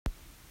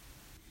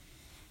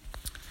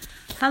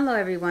Hello,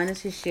 everyone.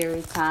 This is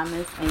Sherry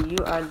Thomas, and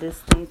you are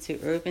listening to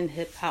Urban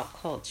Hip Hop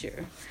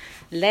Culture.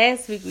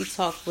 Last week, we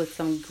talked with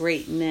some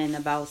great men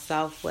about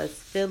Southwest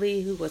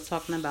Philly who were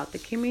talking about the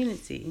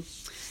community.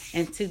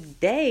 And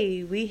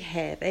today, we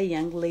have a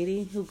young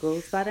lady who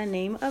goes by the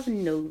name of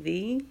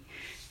Novi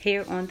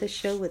here on the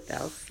show with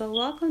us. So,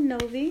 welcome,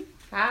 Novi.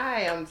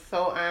 Hi, I'm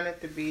so honored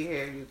to be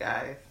here, you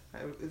guys.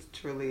 It's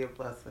truly a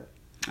blessing.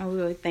 Oh, we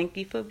really thank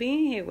you for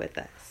being here with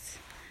us.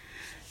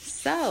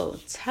 So,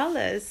 tell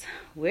us,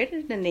 where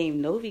did the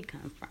name Novi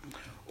come from?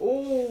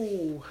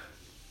 Ooh,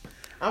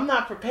 I'm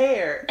not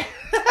prepared.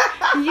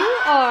 You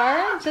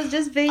are.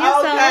 Just be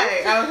yourself.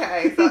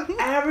 Okay. So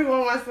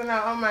everyone wants to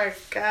know, oh my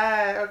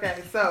God.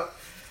 Okay, so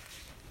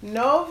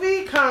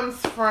Novi comes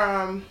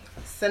from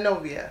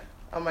Synovia.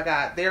 Oh my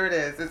God, there it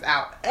is. It's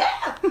out.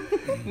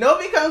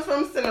 Novi comes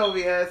from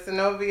Synovia.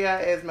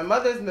 Synovia is my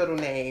mother's middle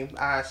name.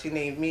 She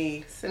named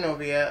me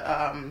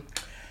Synovia.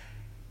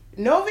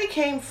 Novi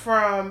came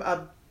from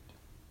a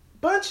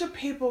bunch of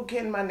people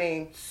getting my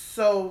name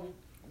so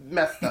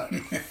messed up.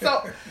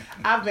 So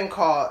I've been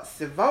called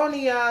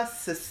Sivonia,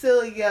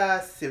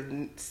 Cecilia,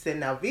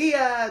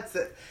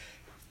 Synovia.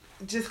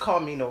 Just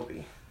call me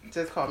Novi.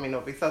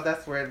 So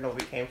that's where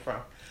Novi came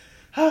from.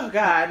 Oh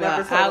God,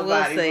 never told I will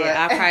nobody, say but...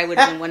 I probably would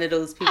have been one of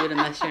those people to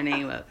mess your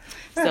name up.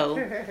 So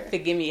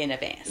forgive me in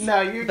advance.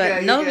 No, you're but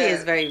good. Novi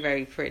is very,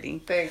 very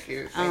pretty. Thank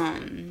you.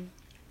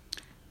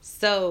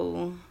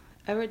 So,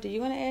 Everett, do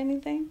you want to add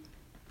anything?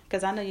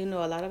 Because I know you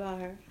know a lot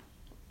about her.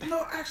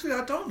 No, actually,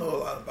 I don't know a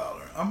lot about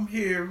her. I'm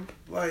here,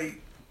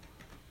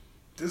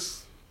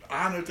 just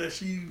honored that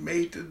she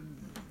made the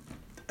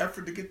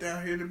effort to get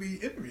down here to be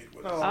interviewed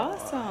with us.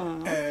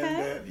 Awesome.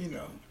 Okay. And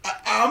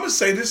I'm going to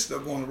say this, though,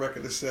 on the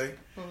record to say,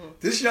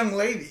 this young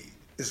lady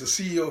is a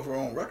CEO of her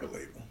own record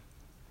label.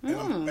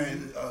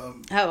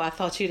 I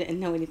thought you didn't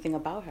know anything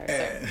about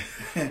her.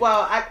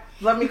 Well,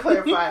 let me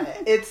clarify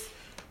it.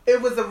 It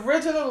was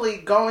originally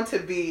going to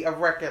be a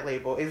record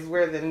label, is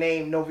where the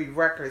name Novi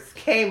Records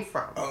came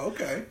from. Oh,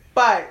 okay.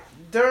 But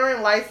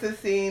during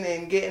licensing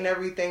and getting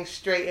everything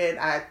straightened,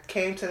 I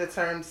came to the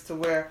terms to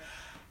where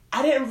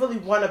I didn't really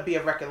want to be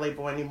a record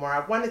label anymore.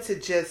 I wanted to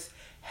just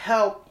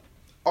help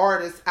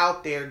artists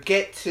out there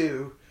get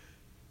to,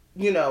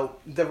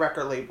 the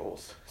record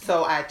labels.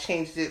 So I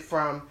changed it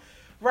from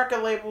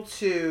record label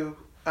to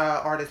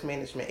artist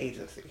management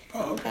agency.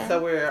 Oh, okay.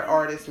 So we're an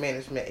artist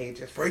management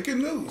agency. Breaking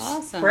news.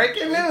 Awesome.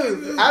 Breaking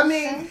news. I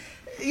mean,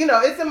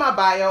 it's in my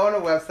bio on the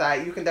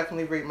website. You can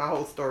definitely read my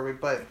whole story,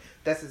 but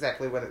that's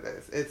exactly what it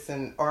is. It's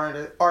an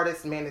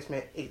artist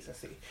management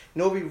agency.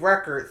 Novi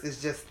Records is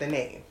just the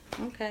name.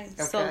 Okay.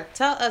 So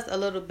tell us a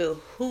little bit,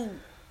 who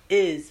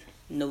is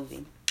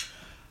Novi?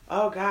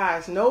 Oh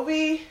gosh,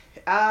 Novi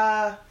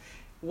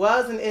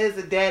was and is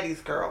a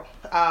daddy's girl.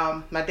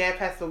 My dad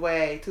passed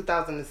away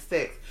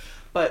 2006.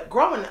 But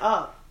growing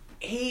up,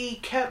 he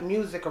kept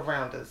music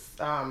around us.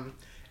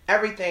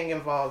 Everything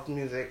involved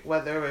music,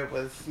 whether it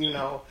was,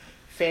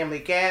 family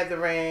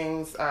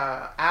gatherings,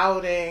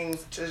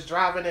 outings, just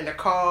driving in the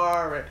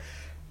car. And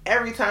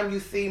every time you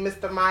see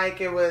Mr.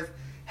 Mike, it was,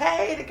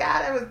 hey, the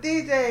guy that was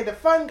DJ, the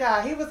fun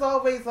guy. He was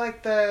always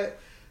like the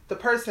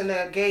person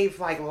that gave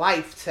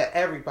life to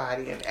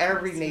everybody in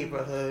every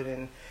neighborhood.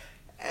 And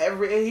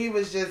he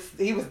was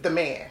the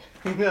man,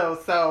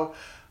 so...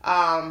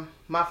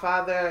 my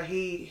father,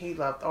 he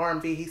loved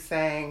R&B. He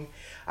sang.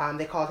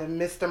 They called him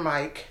Mr.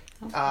 Mike.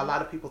 Okay. A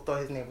lot of people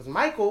thought his name was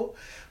Michael,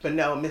 but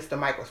no, Mr.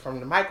 Mike was from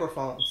the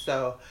microphone.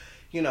 So,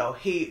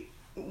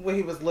 when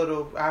he was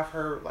little, I've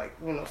heard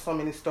so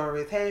many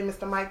stories. Hey,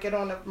 Mr. Mike, get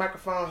on the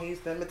microphone. He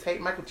used to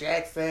imitate Michael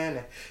Jackson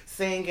and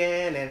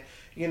singing, and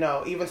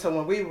even so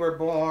when we were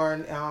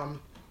born, I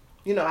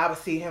would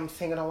see him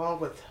singing along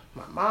with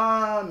my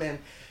mom, and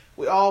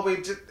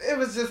it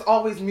was just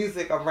always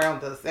music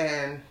around us,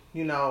 and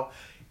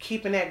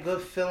keeping that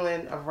good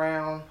feeling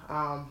around.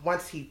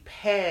 Once he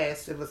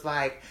passed, it was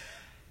like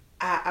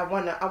I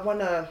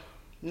wanna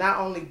not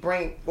only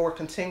bring or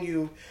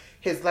continue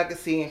his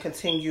legacy and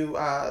continue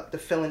the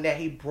feeling that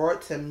he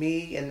brought to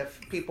me and the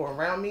people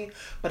around me,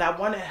 but I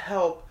want to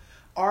help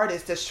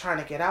artists that's trying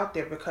to get out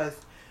there, because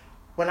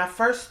when I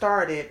first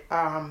started,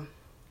 back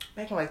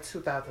in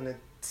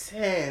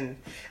 2010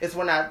 is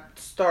when I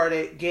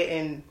started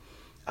getting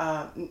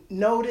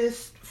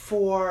noticed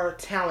for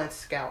talent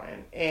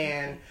scouting.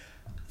 And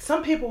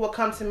some people would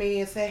come to me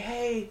and say,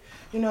 hey,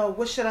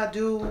 what should I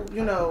do,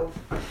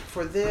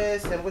 for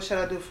this, and what should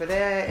I do for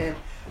that?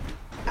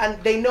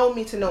 And they know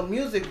me to know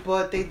music,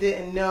 but they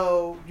didn't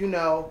know,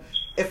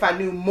 if I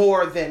knew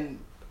more than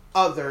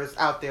others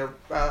out there,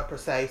 per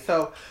se.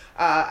 So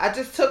I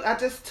just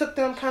took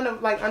them kind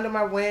of under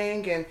my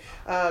wing and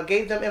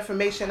gave them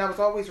information. I was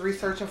always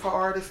researching for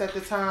artists at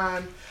the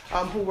time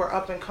who were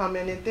up and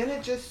coming, and then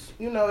it just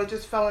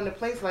fell into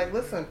place.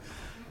 Listen,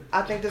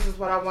 I think this is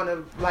what I want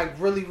to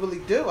really, really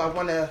do. I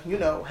want to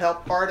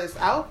help artists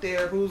out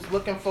there who's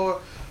looking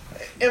for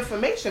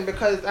information,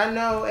 because I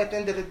know at the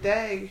end of the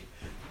day,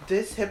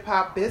 this hip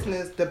hop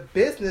business, the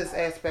business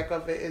aspect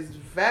of it is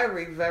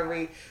very,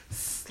 very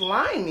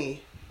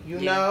slimy. you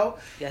know?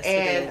 Yes,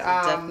 and it is. It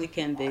definitely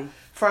can be.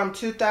 From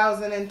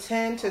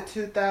 2010 to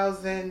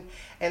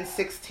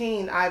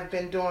 2016, I've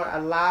been doing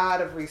a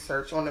lot of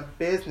research on the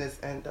business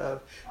end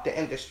of the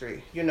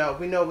industry. You know,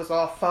 we know it's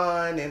all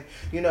fun, and,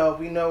 you know,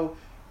 we know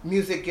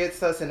music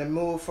gets us in the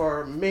mood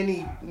for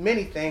many,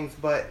 many things,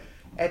 but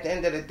at the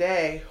end of the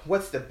day,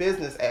 what's the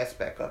business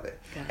aspect of it?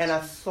 Gotcha. And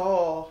I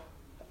saw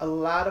a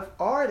lot of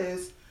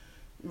artists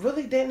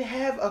really didn't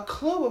have a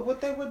clue of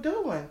what they were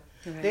doing.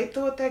 Right. They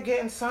thought that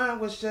getting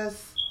signed was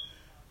just,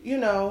 you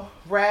know,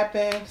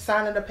 rapping,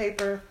 signing the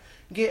paper,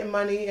 getting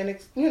money, and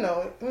it's, you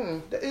know,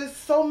 it's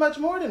so much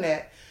more than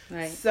that.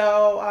 Right.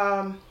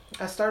 So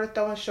I started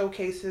throwing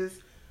showcases.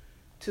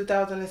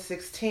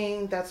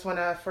 2016, that's when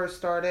I first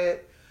started,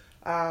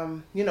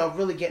 you know,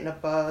 really getting a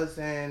buzz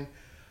and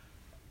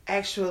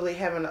actually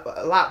having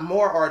a lot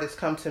more artists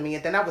come to me.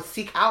 And then I would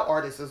seek out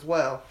artists as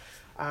well.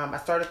 I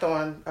started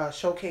throwing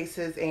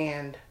showcases,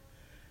 and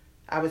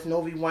I was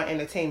Novi One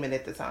Entertainment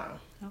at the time.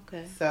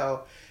 Okay.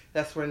 So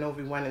that's where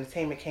Novi One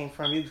Entertainment came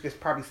from. You could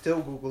probably still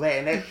Google that,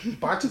 and that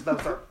bunch of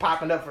stuff started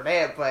popping up for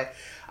that. But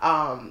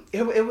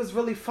it was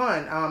really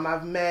fun.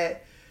 I've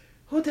met,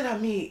 who did I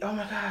meet? Oh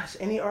my gosh,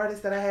 any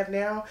artists that I have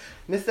now?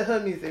 Mr.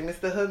 Hood Music.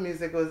 Mr. Hood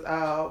Music was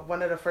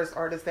one of the first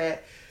artists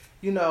that,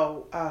 you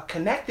know,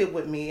 connected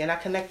with me, and I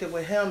connected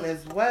with him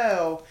as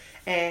well.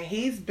 And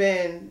he's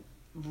been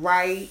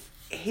right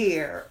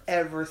here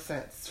ever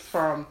since.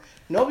 From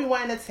Novi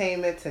One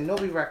Entertainment to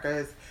Novi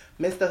Records,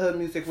 Mr. Hood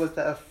Music was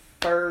the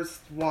first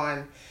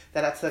one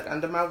that I took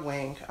under my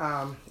wing.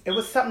 It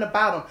was something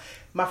about him.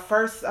 My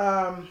first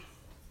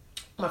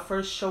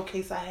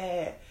showcase I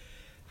had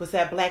was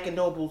at Black and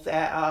Nobles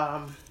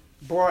at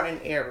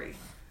Broughton Erie,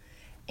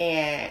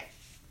 and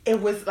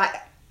it was like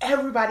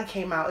everybody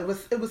came out.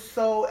 It was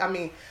so, I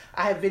mean,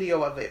 I have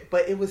video of it,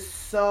 but it was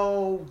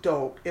so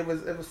dope. It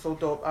was so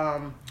dope.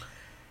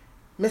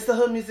 Mr.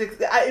 Hood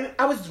Music,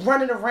 I was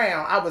running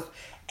around. I was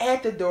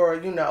at the door,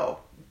 you know,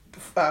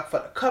 for the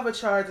cover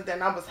charge, and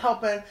then I was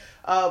helping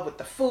with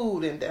the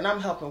food, and then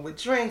I'm helping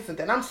with drinks, and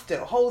then I'm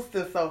still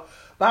hosting. So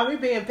by me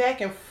being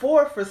back and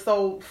forth for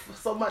so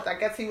much, I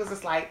guess he was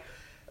just like,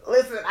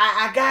 listen,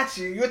 I got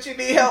you. What you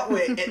need help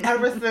with? And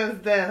ever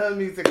since then, Hood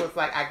Music was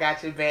like, I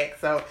got you back.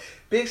 So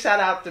big shout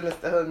out to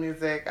Mr. Hood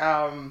Music.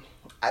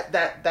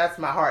 That's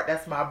my heart.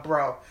 That's my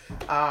bro.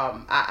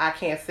 I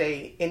can't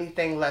say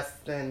anything less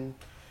than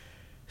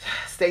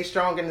stay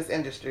strong in this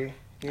industry.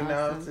 You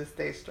know, just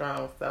stay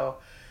strong. So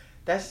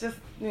that's just,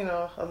 you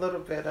know, a little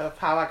bit of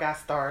how I got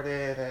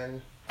started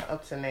and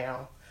up to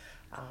now.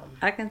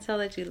 I can tell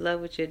that you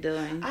love what you're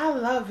doing. I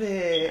love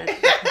it. I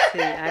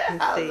can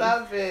see. I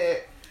love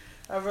it.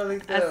 I really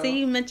do. I see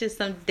you mentioned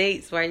some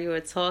dates while you were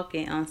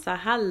talking. So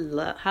how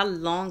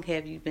long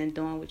have you been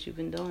doing what you've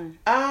been doing?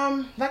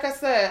 Like I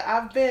said,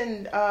 I've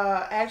been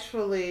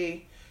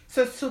actually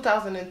since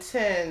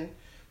 2010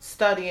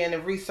 studying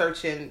and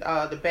researching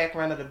the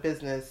background of the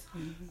business.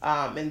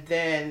 Mm-hmm. And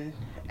then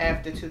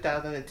after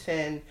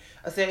 2010,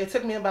 I said it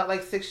took me about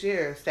like 6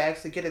 years to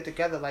actually get it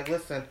together. Like,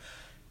 listen,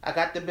 I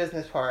got the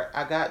business part.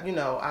 I got, you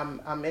know,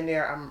 I'm in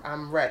there.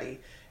 I'm ready.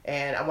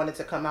 And I wanted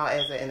to come out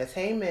as an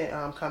entertainment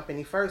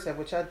company first,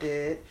 which I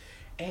did.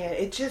 And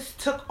it just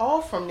took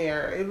off from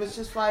there. It was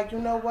just like, you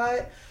know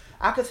what?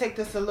 I could take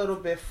this a little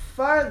bit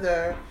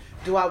further.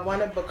 Do I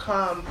want to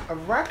become a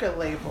record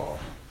label?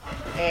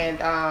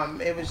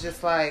 And it was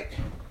just like,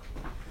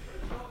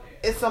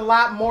 it's a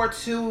lot more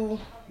to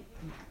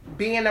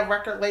being a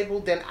record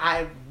label than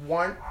I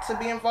want to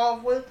be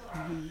involved with.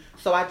 Mm-hmm.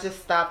 So I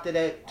just stopped it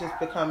at just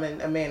becoming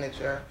a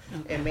manager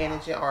and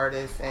managing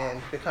artists and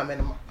becoming,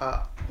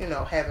 you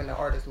know, having an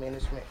artist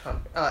management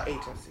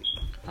agency.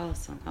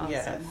 Awesome.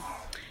 Yes.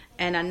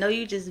 And I know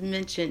you just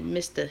mentioned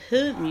Mr.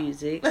 Hood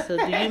Music, so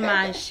do you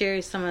mind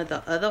sharing some of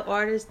the other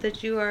artists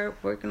that you are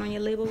working on your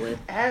label with?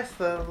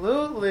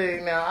 Absolutely.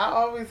 Now, I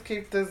always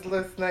keep this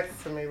list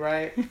next to me,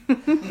 right?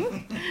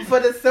 For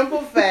the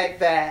simple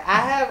fact that I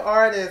have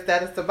artists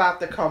that is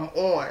about to come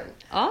on.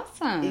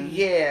 Awesome.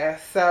 Yeah,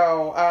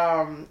 so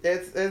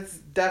it's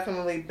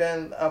definitely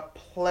been a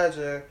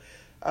pleasure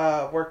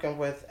working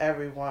with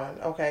everyone.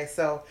 Okay,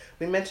 so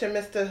we mentioned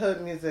Mr. Hood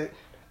Music.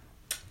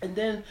 And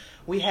then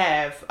we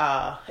have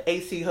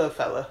AC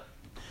Hoodfella.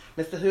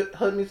 Mr.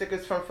 Hood Music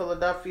is from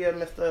Philadelphia.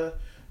 Mr.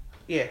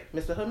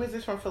 Hood Music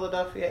is from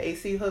Philadelphia.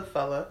 AC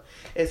Hoodfella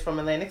is from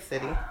Atlantic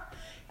City.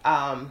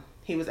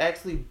 He was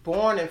actually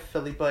born in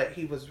Philly, but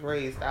he was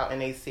raised out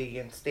in AC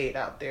and stayed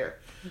out there.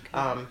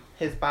 Okay.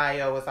 His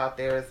bio is out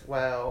there as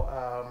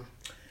well.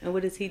 And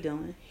what is he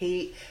doing?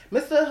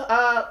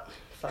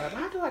 Sorry,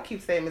 why do I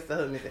keep saying Mr.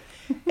 Hood Music?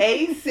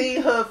 AC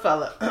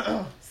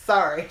Hoodfella.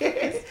 Sorry.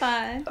 It's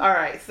fine. All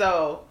right,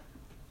 so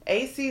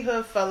AC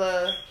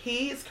Hoodfella,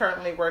 he's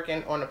currently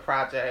working on a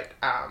project.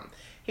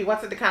 He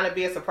wants it to kind of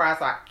be a surprise,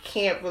 so I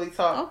can't really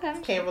talk. Okay.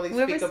 Can't really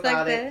speak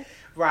about it.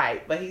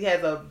 Right, but he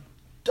has a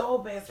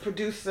dope ass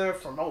producer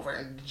from over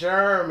in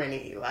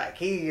Germany. Like,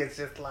 he is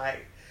just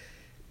like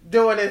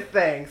doing his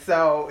thing.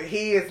 So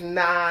he is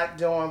not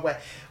doing what.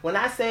 When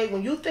I say,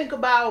 when you think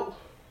about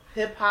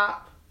hip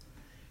hop,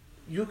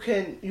 you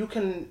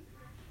can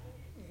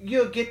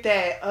you'll get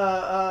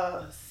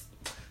that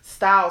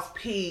Styles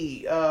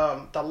P,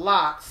 the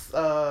Locks,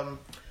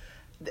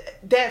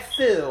 that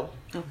feel.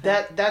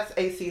 Okay. That's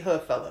AC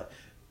Hoodfella.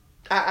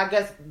 I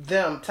guess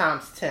them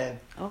times 10.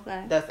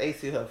 Okay. That's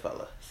AC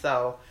Hoodfella.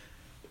 So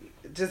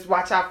just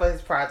watch out for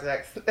his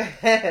projects.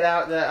 And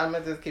I'm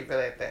gonna just keep it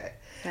like that.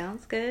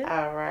 Sounds good.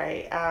 All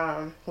right.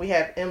 We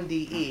have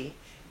MDE.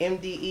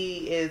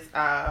 MDE is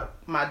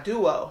my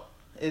duo.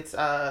 It's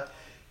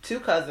two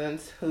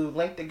cousins who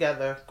linked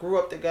together, grew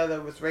up together,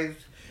 was raised,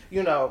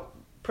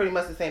 pretty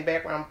much the same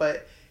background,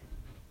 but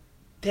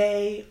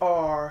they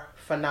are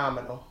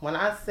phenomenal. When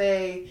I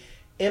say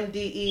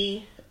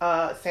MDE,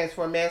 stands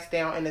for Mass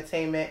Down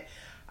Entertainment.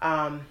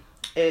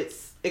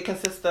 It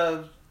consists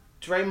of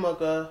Dre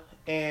Mugga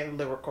and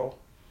Lyrical.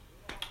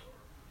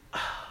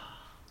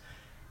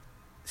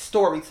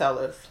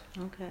 Storytellers.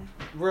 Okay.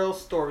 Real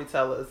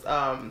storytellers.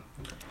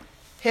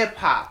 Hip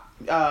hop,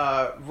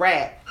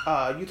 rap.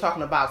 You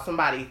talking about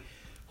somebody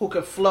who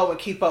can flow and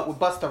keep up with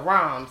Busta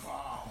Rhymes.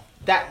 Wow.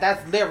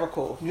 That's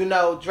Lyrical.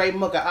 Dre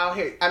Mugga out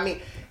here. I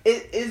mean,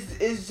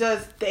 it's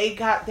just they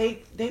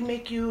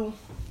make you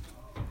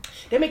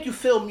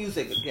feel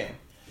music again.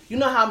 You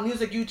know how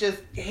music you just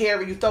hear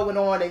and you throw it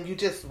on and you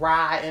just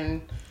ride,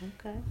 and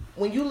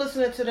when you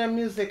listening to their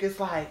music, it's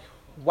like,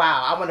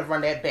 wow, I want to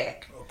run that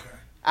back. Okay.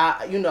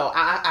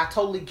 I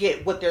totally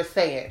get what they're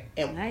saying,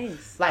 and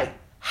nice. Like,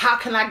 how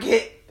can I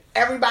get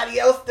everybody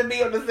else to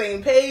be on the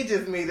same page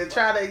as me to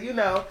try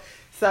to,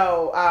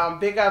 So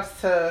big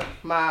ups to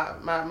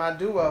my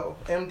duo,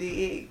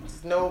 MDE.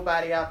 There's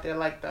nobody out there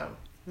like them.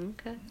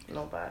 Okay.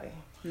 Nobody.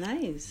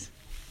 Nice.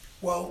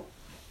 Well,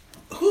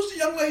 who's the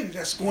young lady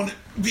that's going to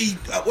be?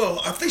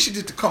 I think she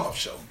did the Come Up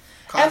Show.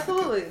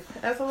 Absolutely.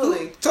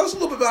 Tell us a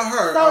little bit about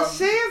her. So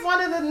she's one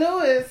of the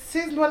newest.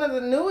 She's one of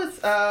the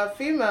newest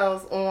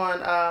females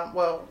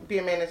on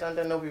being managed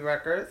under Novi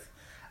Records,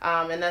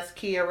 and that's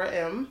Kiera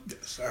M.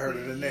 Yes, I heard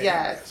of the name.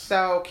 Yes.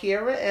 So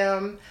Kiera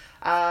M.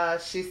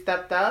 She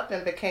stepped up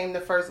and became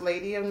the first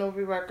lady of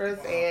Novi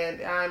Records,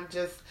 and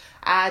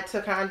I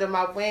took her under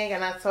my wing,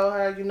 and I told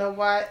her, you know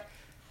what,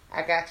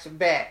 I got your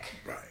back.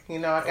 Right. I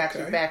got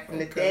your back from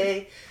the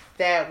day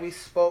that we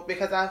spoke,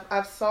 because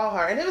I saw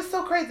her, and it was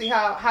so crazy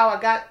how I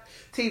got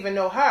to even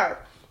know her.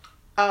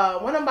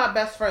 One of my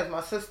best friends,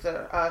 my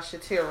sister,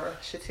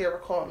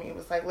 Shatira called me and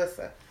was like,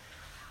 listen,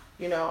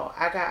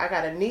 I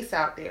got a niece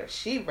out there.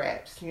 She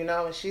raps,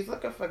 and she's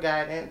looking for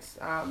guidance.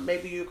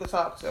 Maybe you could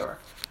talk to her.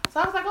 So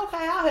I was like,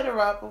 okay, I'll hit her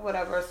up or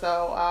whatever.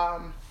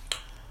 So,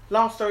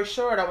 long story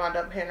short, I wound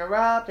up hitting her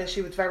up, and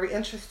she was very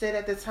interested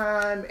at the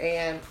time.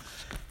 And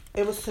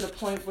it was to the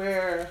point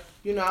where,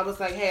 I was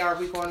like, hey, are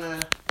we gonna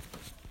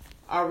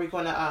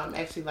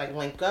actually like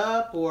link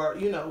up, or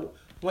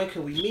when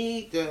can we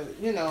meet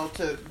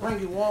to bring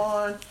you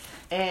on?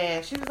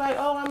 And she was like,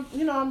 oh, I'm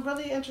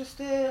really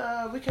interested.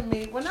 We can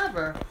meet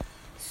whenever.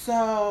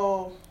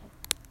 So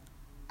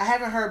I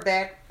haven't heard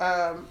back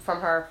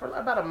from her for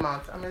about a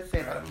month. I'm going to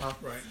say about a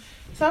month. Right.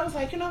 So I was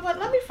like, you know what?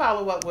 Let me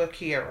follow up with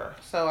Kiera.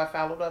 So I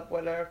followed up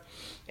with her,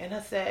 and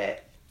I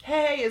said,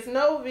 hey, it's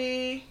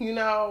Novi.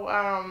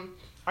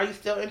 Are you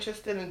still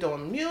interested in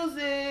doing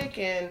music?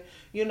 And,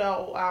 is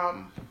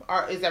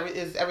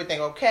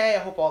everything okay? I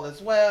hope all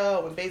is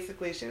well. And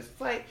basically she was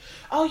like,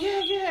 oh,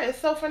 yeah. It's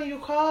so funny you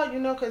called,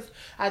 because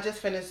I just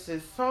finished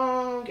this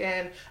song.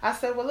 And I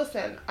said, well,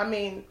 listen,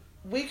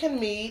 we can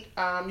meet.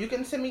 You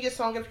can send me your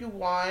song if you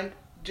want.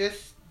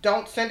 Just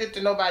don't send it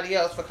to nobody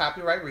else for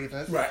copyright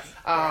reasons. Right.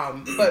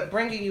 But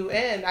bringing you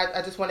in,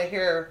 I just want to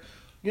hear,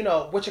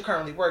 what you're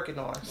currently working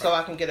on, right, so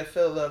I can get a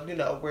feel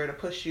of, where to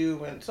push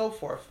you and so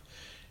forth.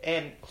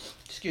 And,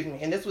 excuse me,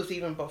 and this was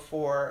even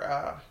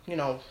before,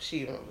 she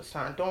even was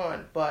signed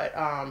on. But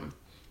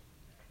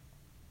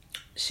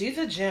she's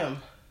a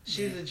gem.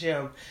 She's a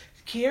gem.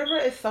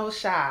 Kiera is so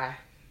shy.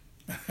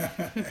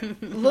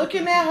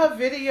 Looking at her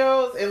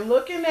videos and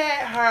looking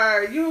at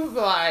her, you be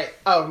like,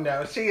 oh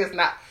no, she is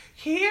not.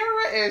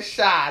 Kiera is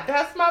shy.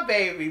 That's my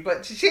baby,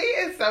 but she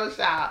is so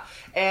shy.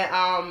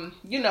 And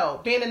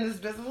being in this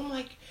business, I'm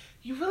like,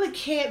 you really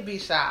can't be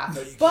shy.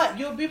 No, but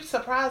you'll be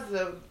surprised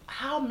of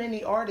how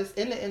many artists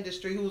in the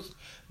industry who's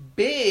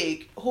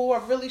big who are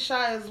really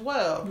shy as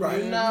well.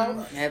 Right.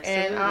 Absolutely.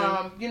 And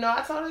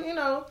I told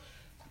her,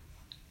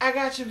 I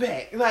got your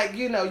back. Like,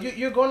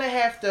 you're gonna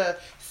have to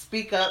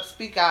speak up,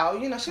 speak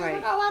out. She was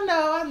like,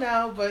 oh, I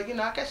know. But,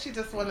 I guess she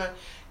just want to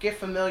get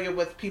familiar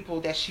with people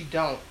that she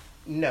don't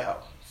know.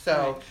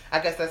 So, right. I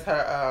guess that's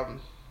her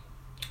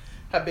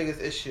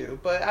biggest issue.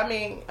 But,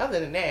 other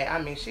than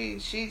that,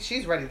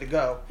 she's ready to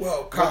go.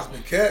 Well,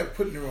 Cosmic Kev,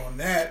 putting her on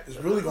that is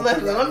really going to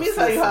Listen, let me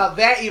tell you how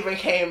that even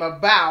came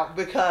about.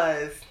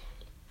 Because,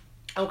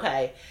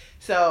 okay,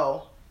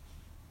 so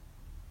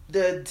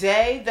the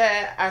day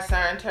that I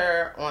signed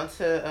her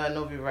onto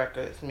Novi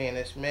Records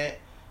management,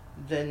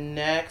 the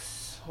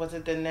next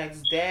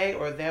day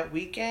or that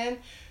weekend,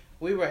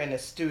 we were in the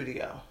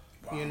studio,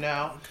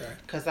 Okay.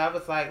 Because I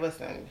was like,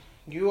 listen,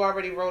 you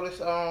already wrote a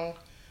song.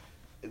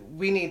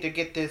 We need to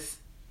get this,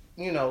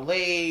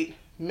 laid,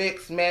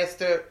 mixed,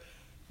 mastered,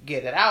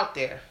 get it out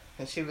there.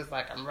 And she was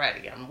like, I'm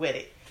ready. I'm with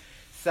it.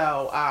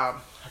 So I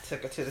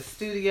took her to the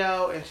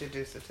studio,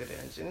 introduced her to the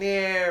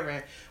engineer,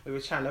 and we were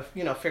trying to,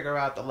 figure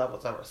out the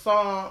levels of her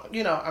song,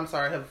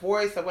 her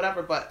voice or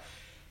whatever. But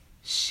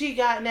she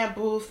got in that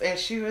booth and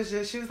she was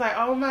like,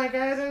 oh my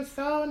God, I'm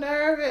so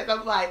nervous.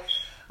 I'm like,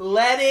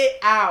 let it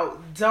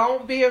out.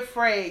 Don't be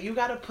afraid. You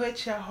got to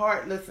put your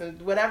heart, listen,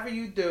 whatever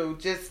you do,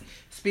 just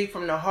speak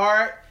from the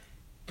heart.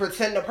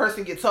 Pretend the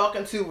person you're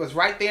talking to was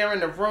right there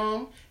in the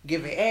room.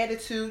 Give it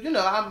attitude.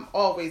 I'm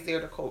always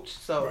there to coach.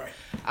 So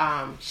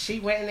she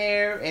went in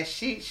there and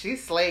she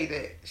slayed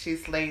it. She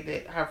slayed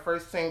it. Her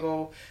first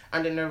single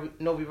under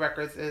Novi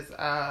Records is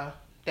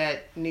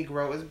That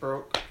Negro is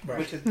Broke,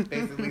 which is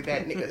basically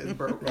That Nigga is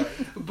Broke. Right.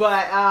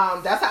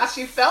 But that's how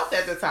she felt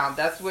at the time.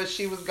 That's what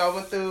she was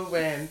going through,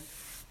 and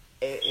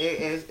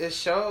it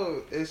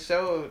showed. It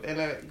showed in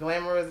a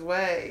glamorous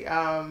way.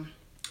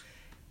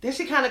 Then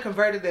she kind of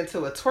converted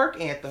into a twerk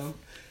anthem.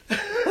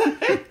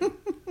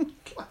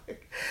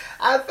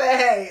 I said,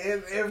 hey,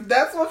 if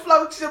that's what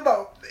floats your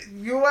boat,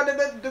 you wanted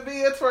it to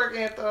be a twerk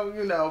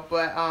anthem,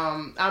 But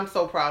I'm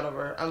so proud of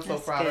her. I'm so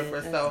proud of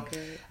her. So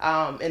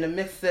in the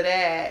midst of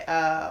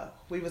that,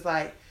 we was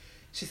like,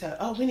 she said,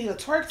 oh, we need a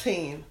twerk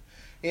team.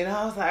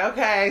 I was like,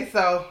 okay.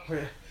 So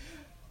we're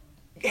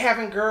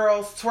having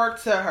girls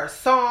twerk to her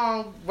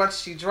song.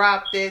 Once she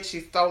dropped it,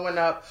 she's throwing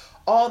up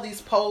all these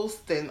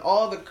posts and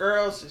all the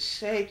girls just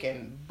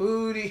shaking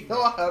booty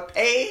on her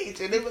page,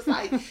 and it was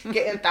like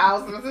getting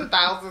thousands and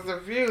thousands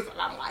of views,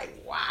 and I'm like,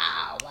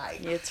 wow,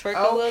 like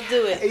twerking will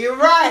do it. You're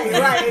right.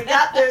 It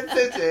got the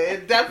attention.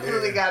 It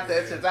definitely got the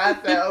attention. I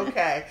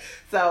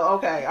said,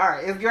 okay, all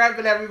right, it's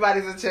grabbing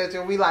everybody's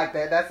attention. We like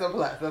that. That's a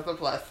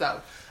plus.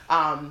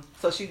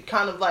 So she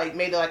kind of like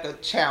made it like a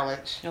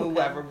challenge. Okay.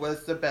 Whoever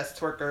was the best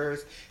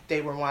twerkers,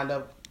 they were wound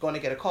up going to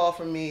get a call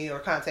from me or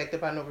contacted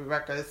by Novi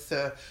Records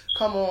to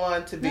come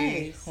on to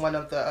be one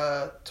of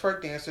the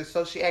twerk dancers.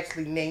 So she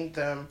actually named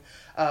them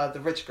the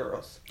Rich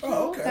Girls.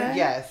 Oh, okay.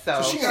 Yeah,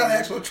 so she got an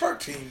actual twerk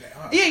team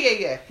now. Huh?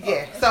 Yeah.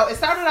 Oh, so it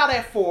started out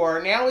at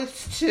 4. Now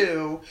it's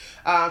 2.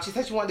 She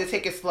said she wanted to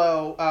take it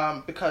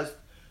slow because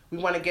we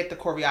want to get the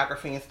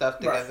choreography and stuff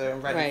together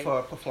and ready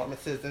for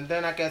performances. And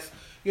then I guess,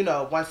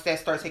 once that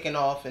starts taking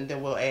off, and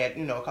then we'll add,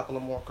 a couple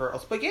of more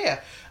girls. But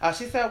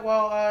she said,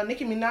 well,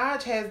 Nicki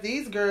Minaj has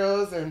these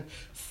girls and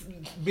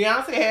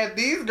Beyonce has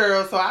these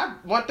girls, so I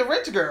want the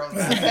rich girls.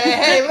 I said,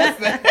 hey,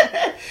 listen,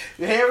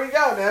 here we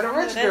go. They're the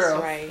rich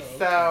girls. Right.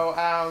 So,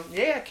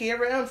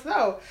 Kiara M.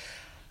 So,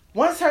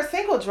 once her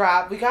single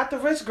dropped, we got the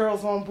rich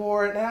girls on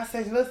board, and I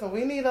said, listen,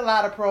 we need a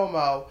lot of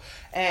promo.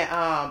 And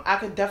I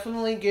could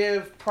definitely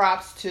give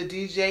props to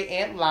DJ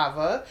Ant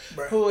Lava,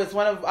 who is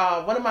one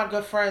of my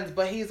good friends,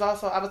 but he's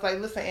also, I was like,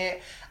 listen, Ant,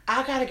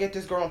 I gotta get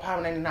this girl on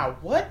Power 99.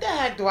 What the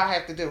heck do I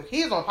have to do?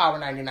 He's on Power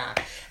 99.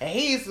 And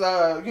he's,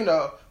 where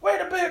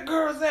the big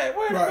girls at?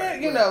 Where the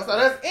big, so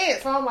that's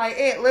Ant. So I'm like,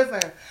 Ant,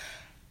 listen,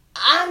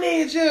 I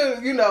need you,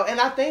 and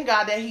I thank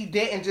God that he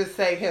didn't just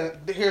say,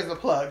 here's a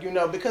plug,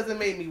 because it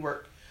made me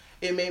work.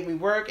 It made me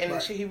work, and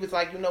he was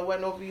like, you know what,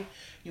 Novi?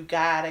 You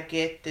gotta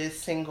get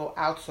this single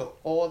out to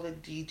all the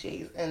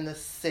DJs in the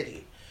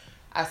city.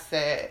 I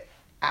said,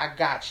 I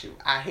got you.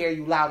 I hear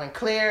you loud and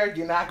clear.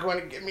 You're not going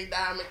to give me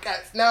Diamond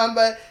Cut's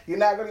number. You're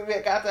not going to give me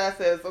a cut. I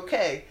said, it's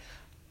okay.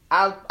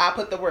 I'll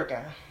put the work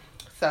in.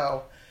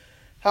 So,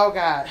 oh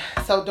God.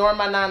 So during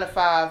my 9 to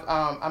 5,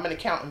 I'm an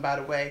accountant, by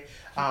the way,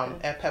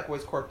 at Pep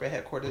Boys corporate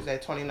headquarters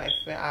at 29th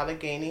and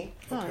Allegheny.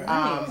 Okay.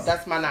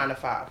 That's my 9 to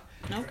 5.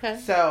 Okay.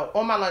 So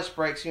on my lunch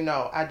breaks,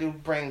 I do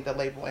bring the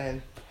label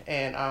in,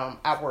 and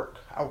I work.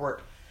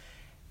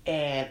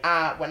 And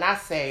when I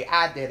say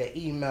I did an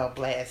email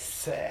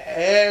blast to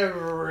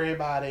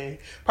everybody,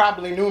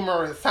 probably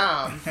numerous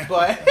times,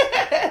 but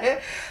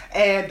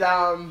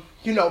and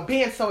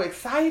being so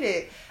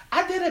excited,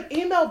 I did an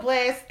email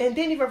blast and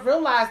didn't even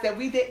realize that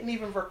we didn't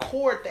even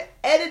record the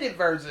edited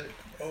version.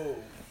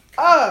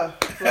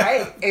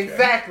 Right,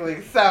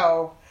 exactly.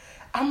 So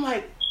I'm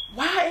like,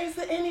 why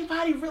isn't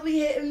anybody really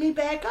hitting me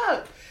back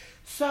up?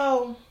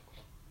 So,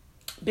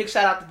 big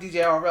shout out to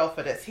DJ RL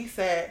for this. He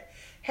said,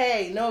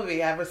 hey,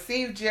 Novi, I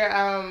received your,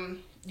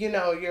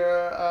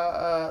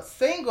 your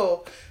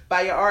single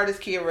by your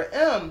artist, Kiara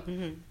M.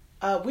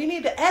 Mm-hmm. We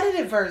need the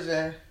edited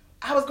version.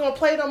 I was going to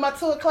play it on my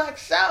 2 o'clock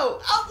show.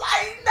 I'm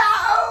like,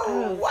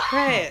 no. What?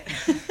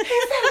 He said,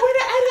 where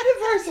the edited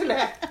version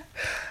at?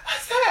 I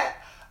said,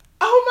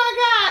 oh my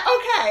God.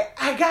 Okay,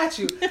 I got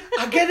you.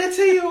 I'll get it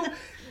to you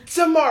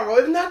tomorrow.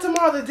 If not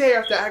tomorrow, the day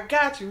after. I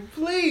got you.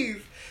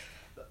 Please.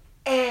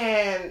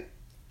 And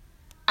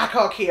I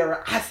called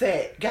Kiara. I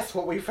said, guess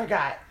what we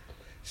forgot?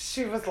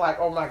 She was like,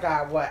 oh my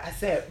God, what? I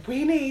said,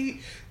 we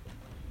need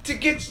to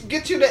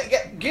get you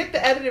get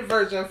the edited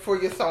version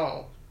for your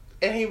song.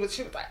 And she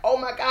was like, oh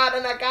my God,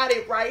 and I got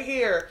it right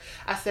here.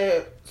 I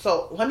said,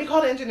 so let me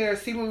call the engineer,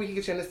 see when we can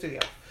get you in the studio.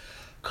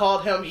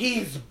 Called him,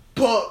 he's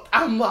booked.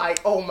 I'm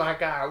like, oh my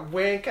God,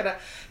 when can I?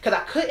 Because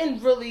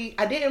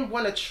I didn't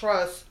want to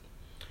trust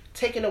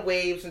taking the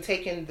waves and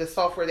taking the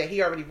software that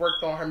he already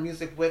worked on her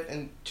music with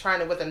and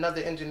trying it with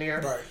another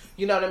engineer. Right.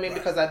 You know what I mean?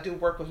 Right. Because I do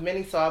work with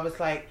many, so I was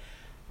like,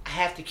 I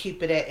have to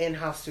keep it at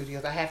in-house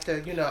studios. I have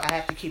to, I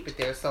have to keep it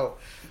there. So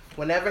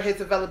whenever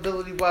his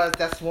availability was,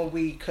 that's when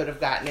we could have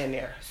gotten in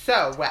there.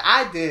 So what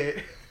I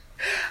did,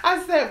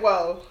 I said,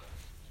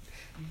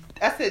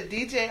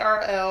 DJ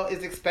RL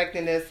is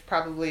expecting this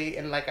probably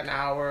in like an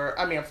hour.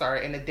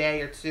 In a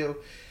day or two.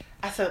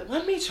 I said,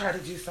 let me try to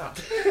do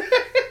something.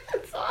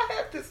 So I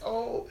have this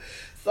old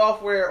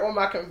software on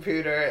my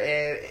computer,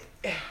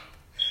 and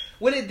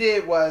what it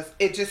did was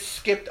it just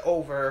skipped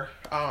over.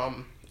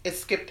 It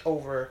skipped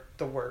over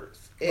the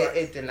words.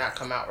 It did not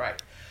come out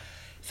right.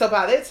 So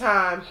by that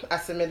time, I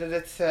submitted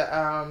it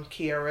to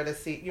Kiara to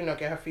see, get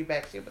her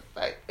feedback. She was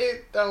like,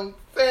 it don't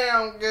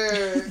sound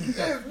good.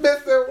 It's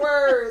missing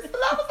words. And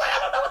I was like, I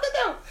don't know what to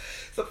do.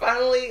 So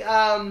finally,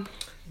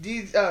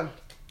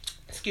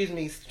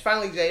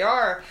 finally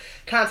JR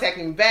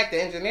contacted me back,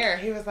 the engineer.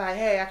 He was like,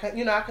 hey, I could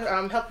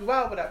help you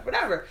out,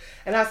 whatever.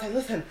 And I was like,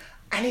 listen,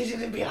 I need you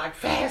to be like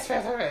fast,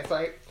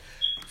 right?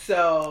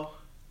 So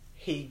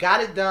he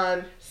got it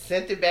done,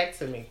 sent it back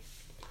to me.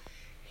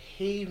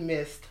 He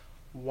missed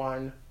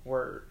one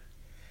word.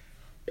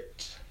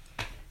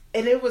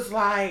 And it was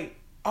like,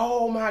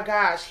 oh my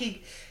gosh,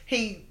 he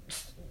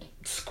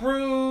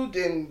screwed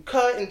and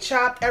cut and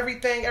chopped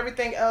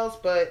everything else,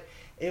 but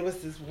it was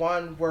this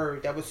one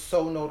word that was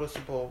so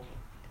noticeable,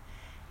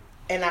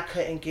 and I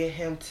couldn't get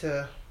him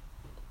to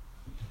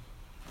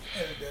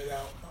edit that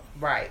out.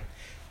 Right.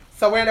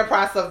 So we're in the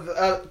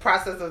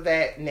process of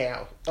that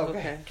now.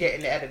 Okay.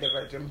 Getting the edited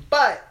version,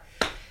 but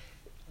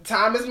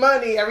time is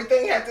money.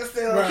 Everything had to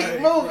still keep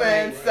moving.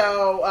 Right.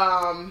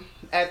 So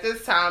at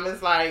this time,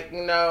 it's like,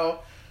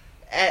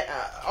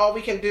 all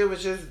we can do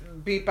is just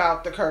beep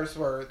out the curse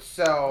words.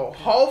 So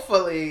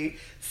hopefully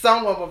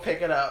someone will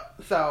pick it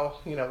up. So,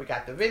 we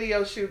got the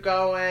video shoot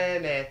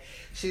going, and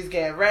she's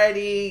getting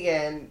ready,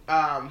 and,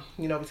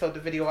 we told the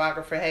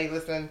videographer, hey,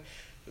 listen,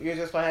 you're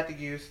just going to have to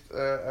use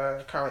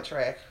a current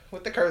track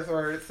with the curse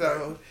words.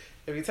 So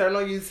if you turn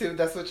on YouTube,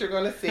 that's what you're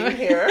going to see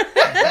here.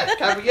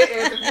 Cover your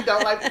ears if you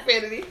don't like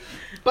profanity.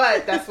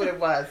 But that's what it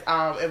was.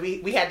 And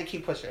we had to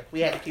keep pushing.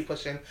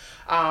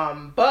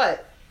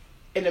 But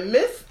in the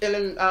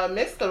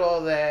midst of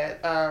all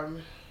that,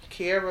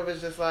 Kiara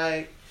was just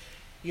like,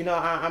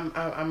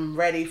 I'm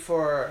ready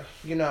for,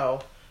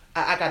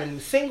 I got a new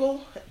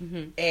single,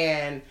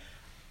 and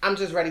I'm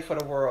just ready for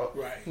the world.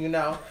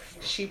 Right.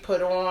 She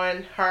put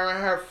on her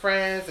and her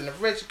friends and the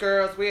rich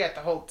girls. We're at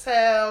the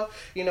hotel.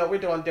 We're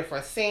doing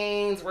different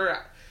scenes. We're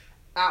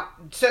out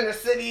Center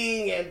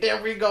City, and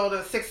then we go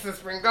to Sixth and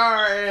Spring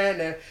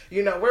Garden, and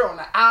we're on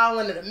the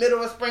island in the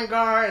middle of Spring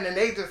Garden, and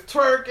they just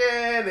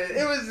twerking, and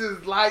it was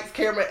just lights,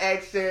 camera,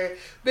 action.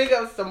 Big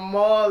ups to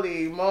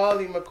Molly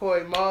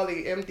McCoy,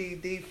 Molly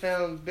MDD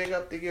Films. Big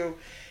up to you.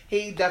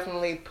 He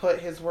definitely put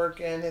his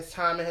work in, his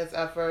time and his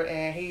effort,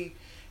 and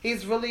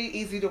he's really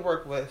easy to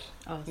work with.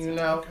 Awesome.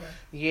 Okay.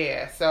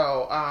 Yeah.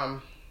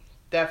 So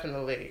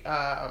definitely.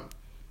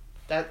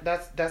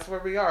 That's where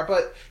we are.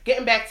 But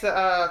getting back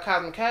to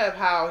Cosmic Kev,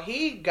 how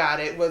he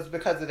got it was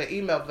because of the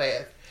email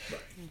blast.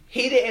 Right.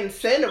 He didn't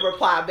send a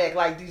reply back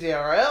like DJ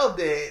RL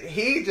did.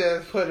 He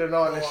just put it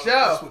on the show.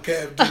 That's what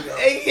Kev do.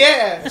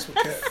 Yeah. That's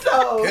what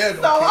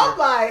Kev. So I'm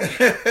like,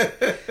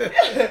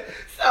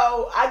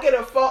 so I get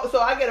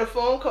a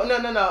phone call. No.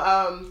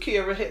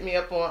 Kiara hit me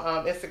up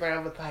on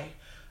Instagram with like,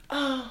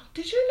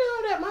 did you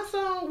know that my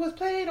song was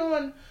played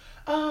on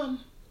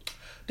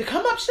the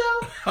Come Up Show?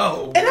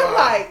 Oh, and I'm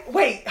like,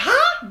 wait,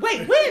 huh?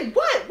 Wait, when?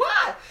 What?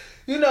 Why?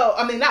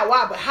 Not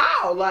why, but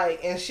how?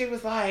 Like, and she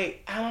was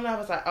like, I don't know. I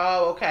was like,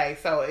 oh, okay.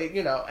 So,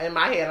 in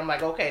my head, I'm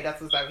like, okay,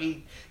 that's what's like.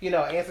 He,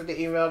 answered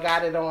the email,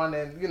 got it on,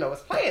 and,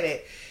 was playing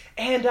it.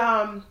 And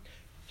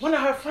one of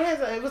her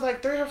friends, it was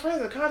like 3 of her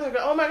friends that contacted her,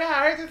 oh my God,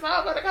 I heard this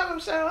song on the Come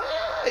Up Show.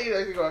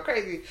 She's going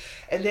crazy.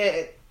 And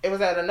then it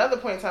was at another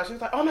point in time, she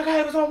was like, oh my God,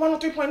 it was on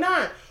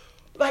 103.9.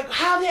 Like,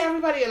 how did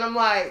everybody? And I'm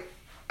like,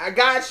 I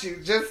got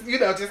you. Just,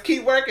 just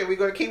keep working. We're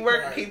going to keep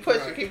working,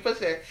 keep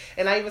pushing.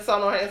 And I even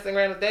saw on her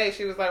Instagram today,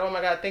 she was like, oh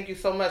my God, thank you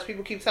so much.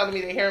 People keep telling me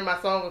they're hearing my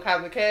song with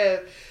Cosmic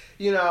Kev,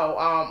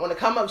 on the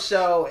Come Up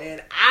Show.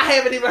 And I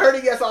haven't even heard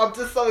it yet, so I'm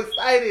just so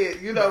excited,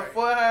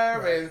 for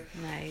her. Right.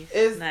 And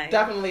it's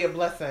definitely a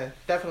blessing.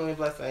 Definitely a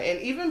blessing.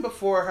 And even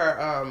before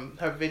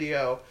her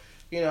video,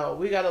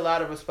 we got a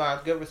lot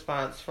of good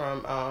response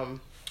from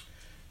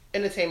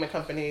entertainment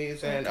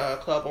companies and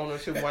club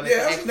owners who wanted to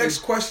that's the next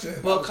question.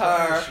 Book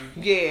her.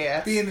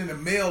 Yeah. Being in a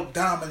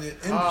male-dominant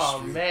industry.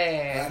 Oh,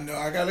 man. I know.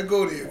 I got to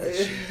go there with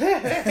you.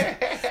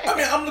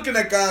 I'm looking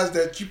at guys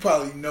that you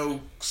probably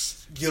know,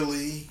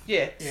 Gilly.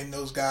 Yeah. And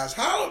those guys.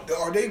 How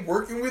are they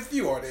working with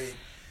you? Are they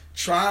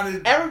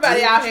trying to...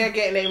 Everybody out here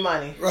getting their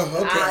money.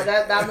 Oh,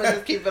 okay. I'm going to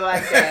just keep it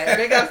like that.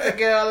 Big ups to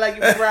Gil. I like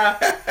you, bro.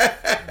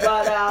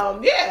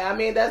 But,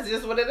 that's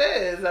just what it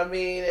is.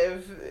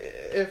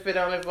 If it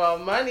don't involve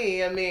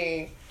money,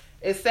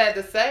 It's sad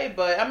to say,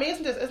 but I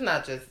mean, it's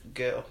not just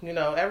Gil. You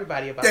know,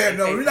 everybody about. Yeah,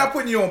 no, we're not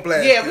putting you on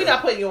blast. Yeah, we're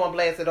not putting you on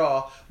blast at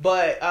all.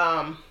 But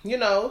you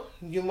know,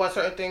 you want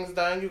certain things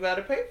done, you got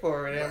to pay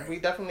for it, and Right. we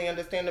definitely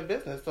understand the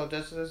business. So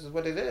this is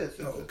what it is.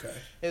 It's, Okay.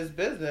 it's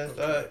business.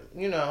 Okay.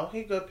 You know,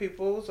 he good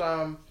people's.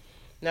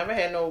 Never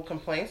had no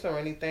complaints or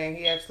anything.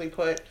 He actually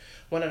put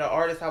one of the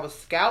artists I was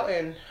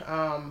scouting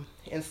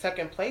in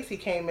second place. He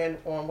came in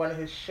on one of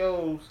his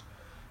shows.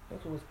 I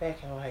think it was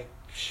back in like,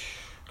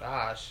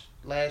 gosh,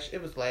 last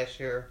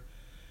year,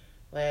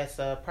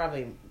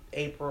 probably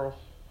April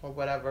or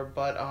whatever.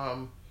 But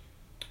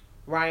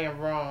Ryan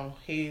Wrong,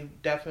 he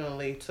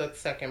definitely took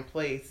second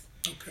place.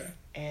 Okay.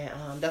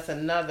 And that's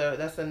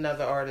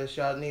another artist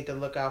y'all need to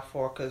look out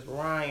for, because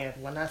Ryan,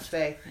 when I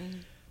say,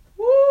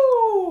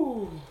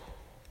 woo.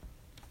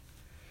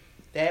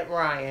 That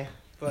Ryan,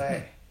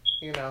 but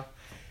you know,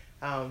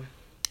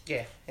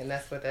 yeah, and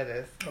that's what that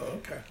is. Oh,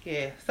 okay.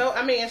 Yeah. So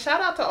I mean, and shout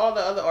out to all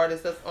the other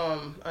artists that's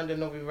under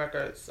Novi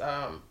Records.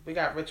 We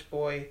got Rich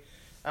Boy,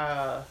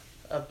 a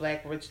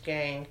Black Rich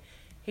Gang.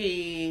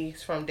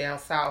 He's from down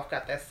south,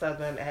 got that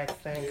southern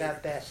accent,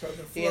 got that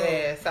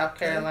South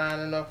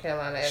Carolina, North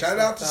Carolina accent. Shout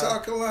out to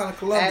South Carolina,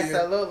 Columbia.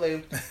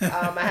 Absolutely.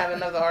 I have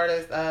another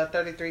artist,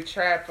 33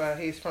 Trapper.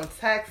 He's from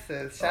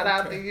Texas. Shout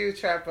out to you,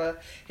 Trapper.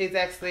 He's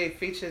actually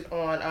featured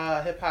on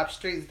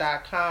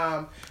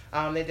hiphopstreets.com.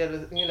 They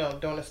did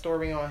doing a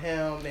story on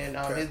him and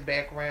his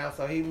background.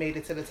 So he made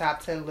it to the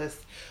top 10 list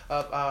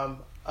of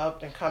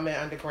up and coming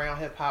underground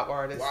hip hop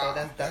artists. Wow,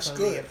 So that's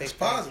definitely a big that's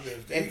thing.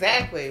 positive.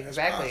 Exactly.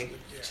 Positive,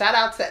 yeah. Shout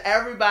out to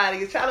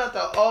everybody. Shout out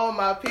to all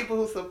my people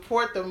who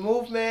support the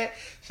movement.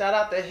 Shout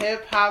out to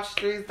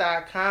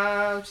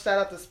hiphopstreets.com. Shout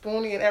out to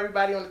Spoonie and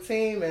everybody on the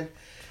team. And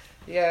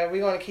yeah,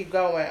 we're gonna keep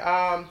going.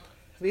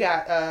 We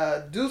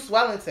got Deuce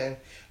Wellington.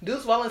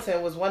 Deuce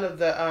Wellington was one of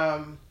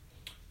the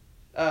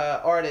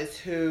artists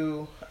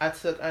who I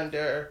took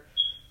under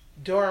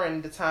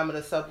during the time of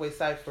the Subway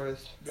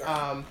Cyphers.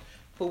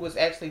 Who was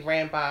actually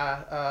ran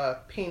by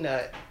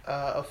Peanut,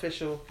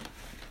 official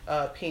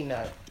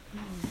Peanut.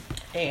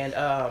 And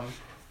I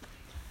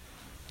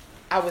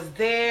was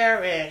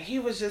there, and he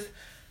was just,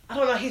 I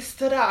don't know, he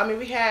stood out. I mean,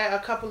 we had a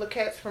couple of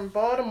cats from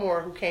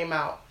Baltimore who came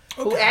out,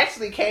 who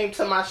actually came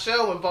to my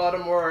show in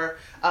Baltimore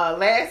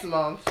last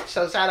month.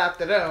 So shout out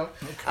to them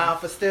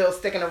for still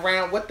sticking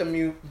around with the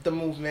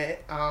movement.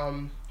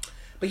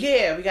 But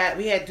yeah,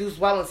 we had Deuce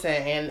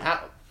Wellington, and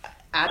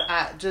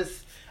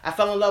I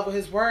fell in love with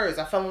his words.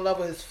 I fell in love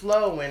with his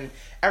flow and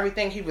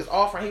everything he was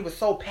offering. He was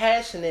so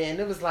passionate, and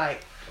it was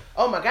like,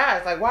 oh my God,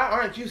 it's like, why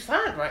aren't you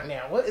signed right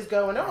now? What is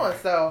going on?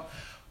 So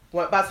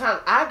by the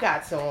time I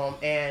got to him,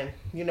 and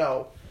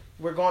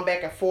we're going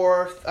back and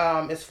forth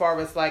as far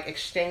as like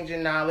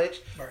exchanging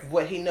knowledge,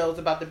 what he knows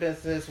about the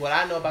business, what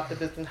I know about the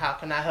business, how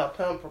can I help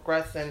him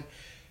progress. And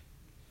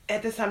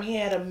at this time, he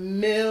had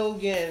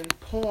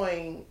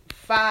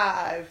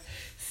 1.5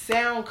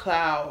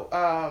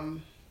 SoundCloud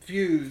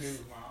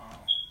views.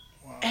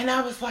 And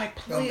I was like,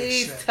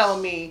 please tell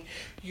me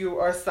you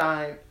are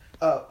signed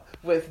up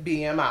with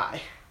BMI.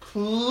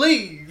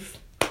 Please.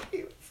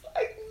 He was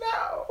like,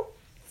 no.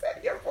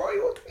 Send your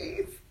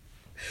royalties.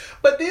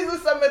 But these are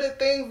some of the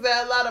things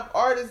that a lot of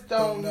artists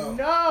don't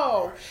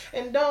know.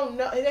 And don't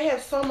know. And they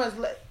have so much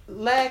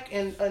lack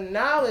in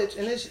knowledge.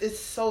 And it's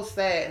so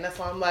sad. And that's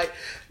why I'm like,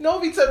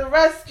 Novi to the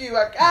rescue.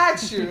 I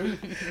got you.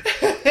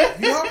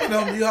 You helping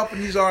them. You helping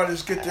these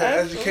artists get the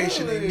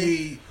education they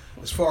need.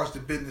 As far as the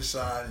business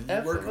side, and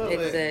you're working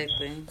with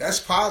exactly. That's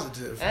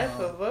positive.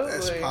 Absolutely.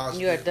 That's positive.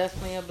 You are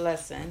definitely a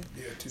blessing.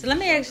 Yeah, so let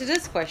me ask you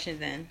this question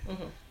then.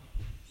 Mm-hmm.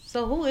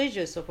 So who is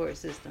your support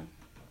system?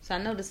 So I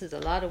know this is a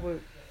lot of work.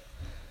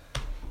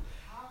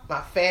 My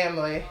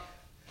family,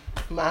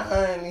 my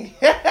honey,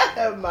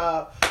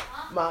 my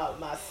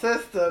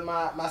sister,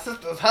 my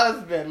sister's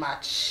husband, my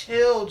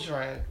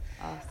children.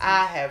 Awesome.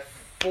 I have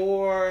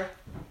 4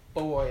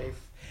 boys.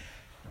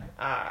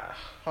 Oh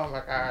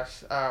my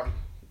gosh.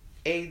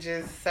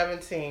 Ages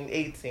 17,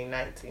 18,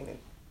 19, and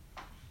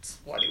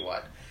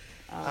 21.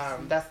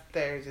 Awesome. That's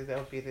the ages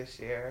they'll be this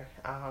year.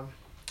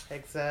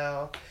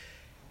 Excel,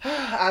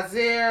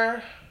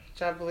 Azir,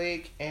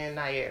 Jablik, and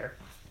Nair.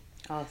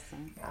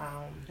 Awesome.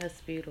 That's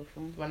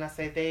beautiful. When I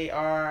say they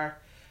are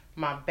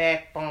my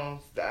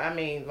backbones, I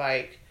mean,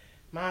 like,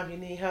 Mom, you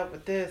need help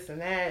with this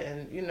and that,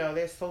 and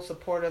they're so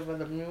supportive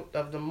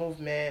of the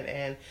movement,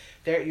 and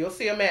you'll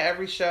see them at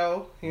every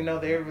show.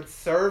 They're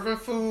serving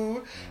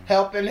food,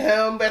 helping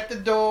him at the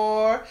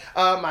door.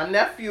 My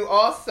nephew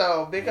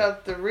also, big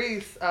up to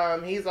Reese.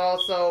 He's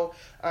also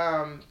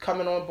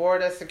coming on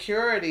board as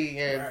security,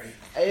 and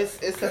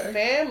it's a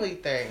family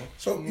thing.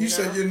 So you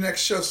said your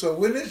next show. So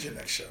when is your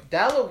next show?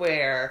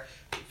 Delaware,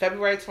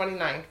 February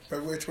 29th.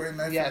 February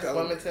 29th. Yes,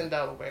 Wilmington,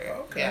 Delaware.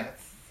 Okay.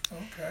 Yes.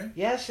 Okay.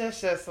 Yes.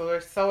 So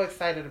we're so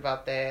excited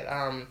about that.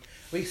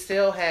 We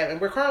still have, and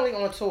we're currently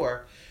on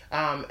tour.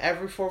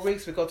 Every 4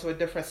 weeks we go to a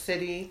different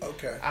city.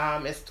 Okay.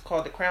 It's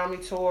called the Crown Me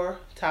Tour,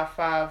 top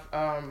 5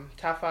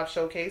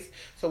 showcase.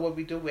 So what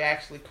we do, we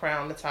actually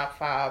crown the top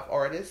 5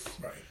 artists.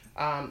 Right.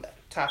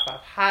 Top 5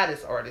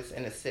 hottest artists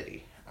in the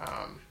city.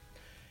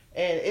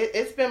 And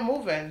it's been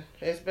moving.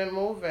 It's been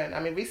moving. I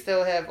mean, we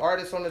still have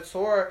artists on the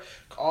tour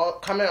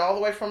coming all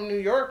the way from New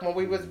York when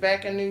we was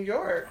back in New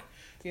York.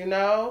 You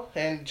know,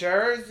 and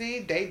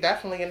Jersey, they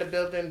definitely in the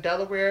building.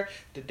 Delaware,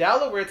 the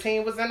Delaware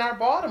team was in our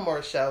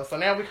Baltimore show, so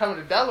now we coming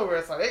to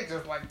Delaware, so they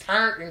just like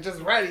turned and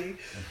just ready,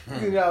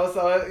 you know.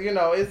 So you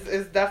know,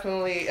 it's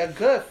definitely a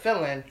good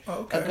feeling.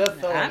 Okay. A good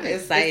feeling. I'm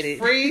excited.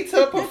 It's free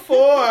to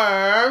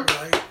perform.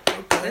 Right.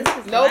 Okay.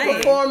 No nice.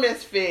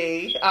 performance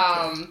fee.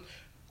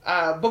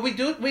 But we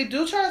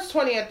do charge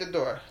 $20 at the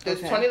door. There's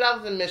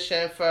 $20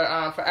 admission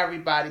for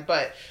everybody,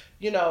 but.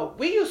 You know,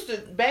 we used to,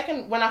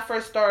 when I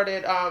first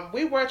started,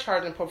 we were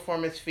charging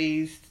performance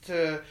fees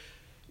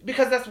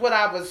because that's what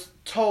I was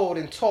told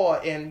and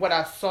taught and what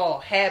I saw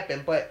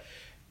happen. But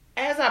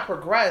as I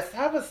progressed,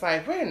 I was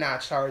like, we're not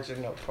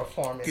charging no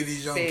performance fee. Give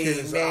these young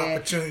kids an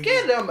opportunity.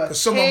 Give them a chance,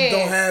 because some of them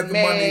don't have the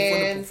money for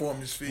the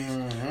performance fees.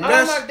 Mm-hmm.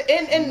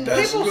 And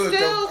people good,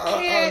 still though.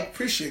 can't. I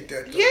appreciate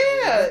that, though.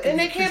 Yeah, and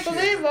they can't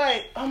believe,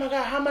 like, oh my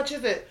God, how much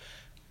is it?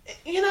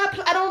 You know,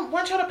 I don't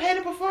want y'all to pay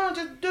to perform.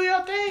 Just do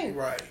your thing.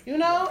 Right. You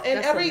know,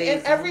 and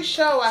That's every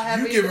show I have.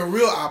 You give a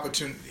real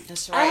opportunity.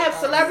 That's right. I have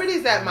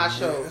celebrities at my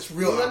shows. Yeah, that's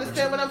real. You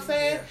understand what I'm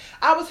saying? Yeah.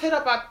 I was hit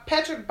up by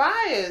Patrick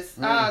Byers.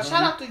 Shout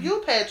out to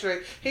you,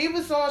 Patrick. He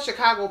was on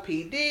Chicago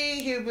PD.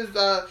 He was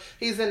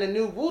he's in the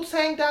new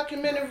Wu-Tang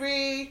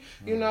documentary.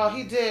 You know,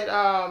 he did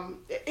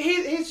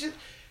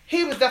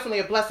he was definitely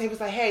a blessing. He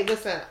was like, hey,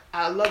 listen,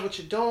 I love what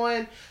you're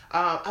doing.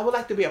 I would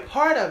like to be a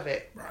part of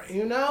it. Right.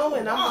 You know?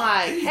 And I'm wow.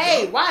 like,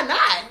 hey, why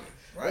not?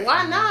 Right.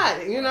 Why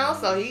not? You know?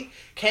 So he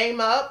came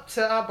up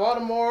to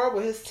Baltimore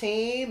with his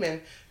team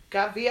and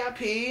got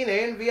VIP. And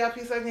they're in VIP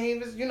section. He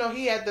was, you know,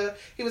 he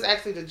was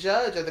actually the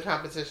judge of the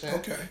competition.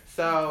 Okay.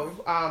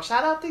 So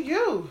shout out to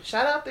you.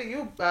 Shout out to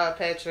you,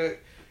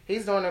 Patrick.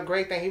 He's doing a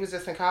great thing. He was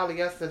just in Cali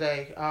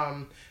yesterday.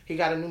 He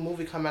got a new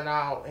movie coming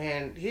out,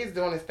 and he's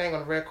doing his thing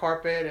on the red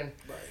carpet. And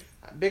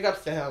big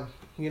ups to him.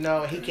 You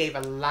know, he gave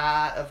a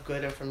lot of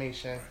good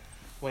information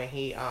when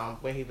he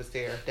was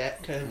there.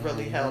 That can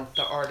really help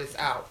the artists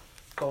out.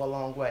 Go a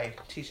long way.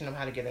 Teaching them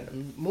how to get into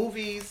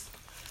movies,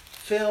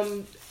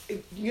 film.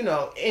 You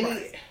know,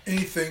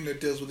 anything that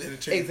deals with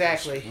entertainment.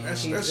 Exactly.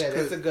 That's good.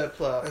 That's a good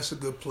plug. That's a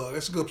good plug.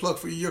 That's a good plug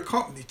for your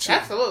company too.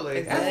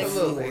 Absolutely.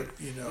 Absolutely. Forward,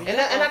 you know. And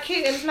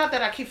it's not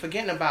that I keep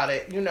forgetting about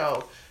it. You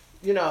know,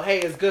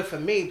 hey, it's good for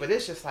me, but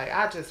it's just like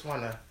I just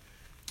want to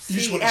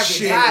see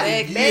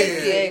everybody make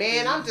it,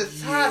 man. I'm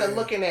just tired of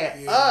looking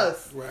at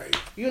us, right?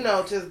 You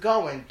know, just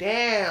going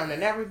down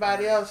and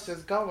everybody else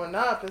just going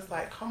up. It's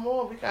like, come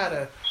on, we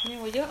gotta.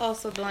 Yeah, well, you're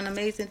also doing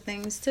amazing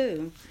things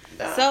too.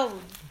 So,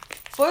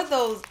 for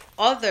those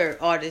other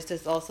artists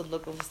that's also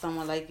looking for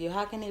someone like you,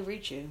 how can they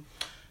reach you?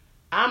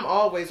 I'm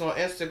always on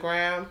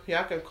Instagram.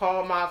 Y'all can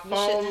call my phone.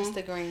 What's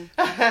your Instagram?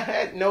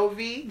 At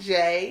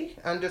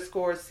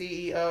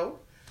NoviJ_CEO.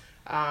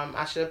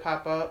 I should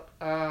pop up.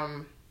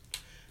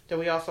 Then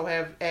we also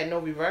have at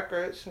Novi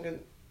Records. You can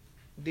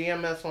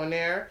DM us on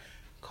there.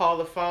 Call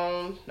the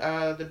phone.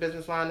 The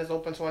business line is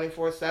open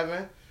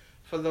 24/7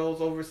 for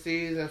those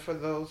overseas and for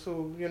those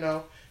who, you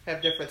know,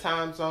 have different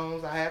time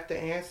zones. I have to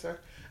answer.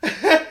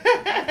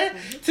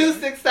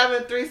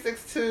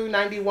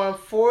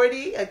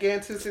 267-362-9140.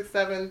 Again,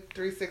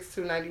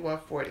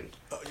 267-362-9140.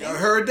 Y'all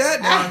heard that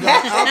now.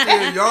 Y'all out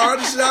there. Y'all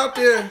artists out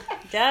there.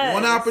 Yes.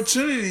 One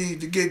opportunity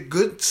to get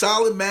good,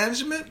 solid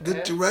management,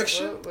 good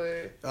direction.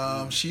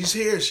 She's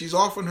here. She's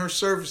offering her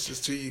services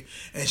to you,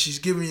 and she's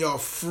giving y'all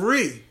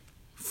free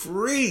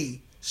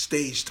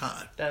stage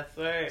time. That's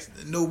right.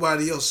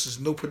 Nobody else is,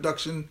 no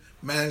production,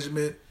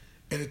 management,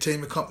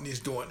 entertainment company is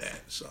doing that.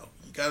 So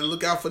you got to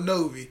look out for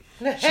Novi.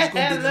 She's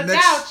gonna be the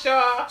next.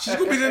 Y'all. She's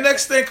gonna be the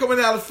next thing coming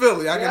out of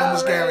Philly. I can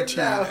almost guarantee you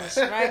that.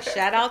 Right.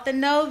 Shout out to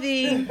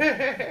Novi.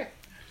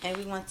 And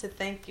we want to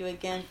thank you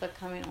again for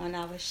coming on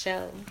our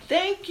show.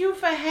 Thank you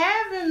for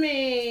having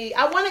me.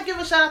 I want to give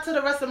a shout out to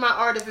the rest of my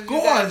artists. If Go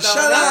you guys on, don't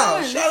shout know.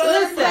 out.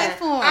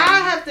 Listen,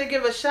 I have to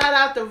give a shout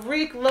out to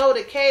Reek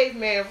Loaded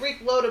Caveman.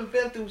 Reek Loaded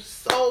been through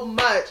so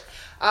much.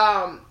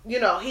 You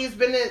know, he's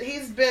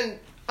been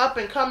up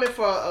and coming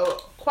for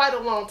quite a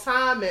long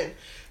time, and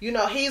you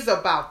know he's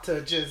about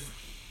to just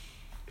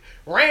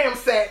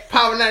ramsack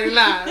Power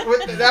 99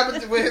 with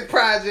his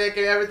project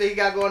and everything he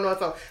got going on.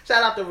 So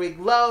shout out to Rick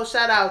Lowe.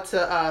 Shout out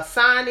to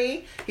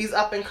Sonny. He's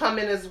up and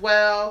coming as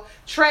well.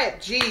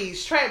 Trap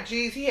G's,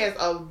 he has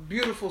a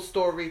beautiful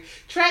story.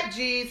 Trap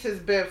G's has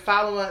been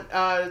following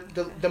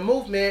the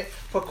movement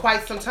for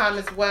quite some time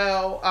as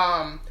well.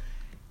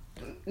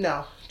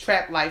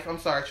 Trap Life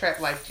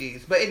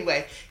G's. But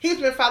anyway, he's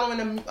been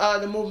following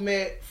the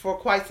movement for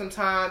quite some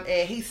time,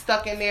 and he's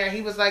stuck in there. And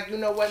he was like, you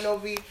know what,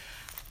 Novi,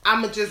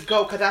 I'ma just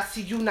go because I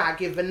see you not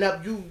giving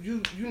up.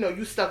 You know,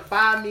 you stuck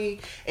by me,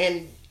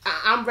 and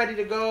I'm ready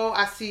to go.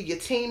 I see your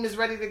team is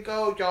ready to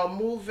go. Y'all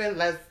moving.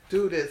 Let's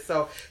do this.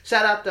 So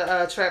shout out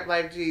to Trap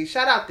Life G.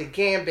 Shout out to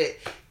Gambit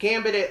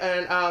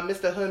and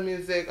Mr. Hood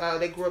Music.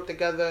 They grew up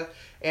together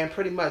and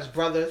pretty much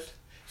brothers.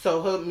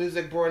 So Hood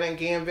Music brought in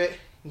Gambit.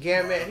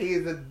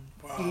 He's a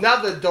Wow.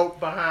 Another dope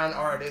behind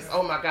artist.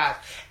 Oh my gosh.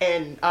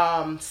 And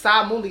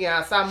Sa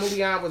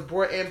Mulian was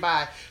brought in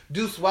by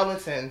Deuce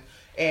Wellington.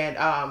 And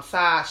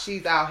Sa,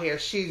 she's out here.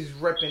 She's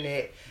ripping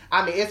it.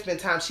 I mean, it's been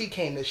times she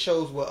came to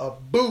shows with a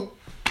boot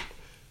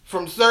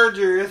from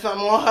surgery or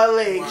something on her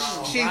legs.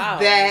 Wow. She's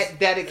that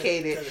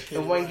dedicated.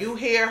 And when you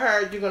hear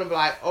her, you're going to be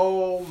like,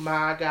 oh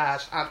my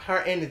gosh. Her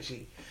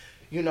energy.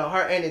 You know,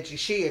 her energy.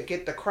 She'll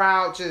get the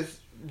crowd just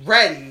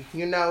ready,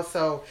 you know.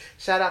 So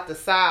shout out to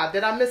Sa.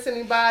 Did I miss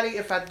anybody?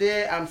 If I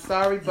did, I'm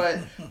sorry, but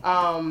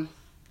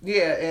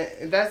yeah,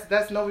 and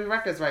that's Novi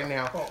Records right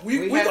now. Oh,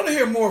 we're gonna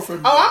hear more from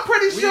you. Oh, I'm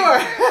pretty sure.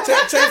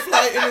 Take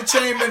Flight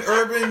Entertainment,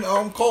 urban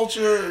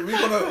culture.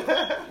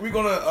 We're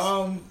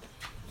gonna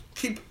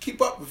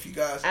keep up with you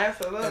guys.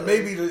 Absolutely. And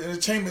maybe the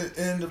entertainment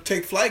end of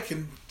Take Flight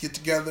can get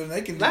together and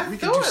they can Let's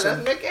make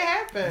it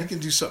happen. We can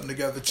do something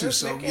together too. Let's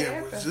so make it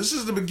happen. this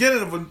is the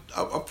beginning of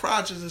a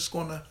project that's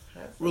gonna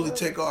really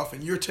take off,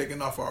 and you're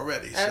taking off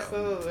already. So,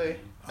 absolutely.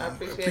 I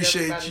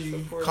appreciate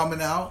you support.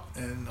 coming out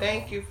and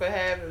thank you for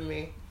having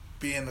me.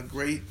 Being a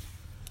great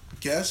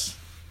guest.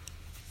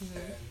 Mm-hmm.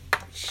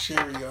 And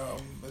Sherry,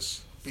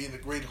 being a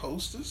great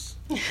hostess.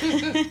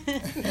 And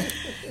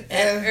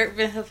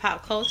Urban Hip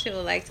Hop Culture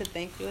would like to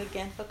thank you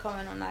again for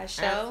coming on our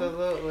show.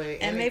 Absolutely.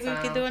 And maybe we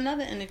could do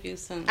another interview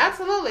soon.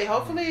 Absolutely.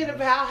 Hopefully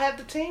I'll have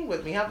the team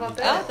with me. How about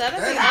that? Oh, that'd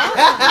be awesome.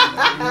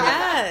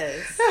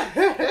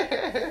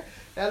 Yes.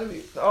 That'll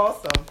be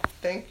awesome.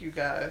 Thank you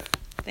guys.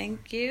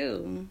 Thank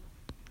you.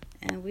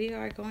 And we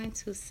are going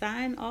to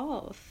sign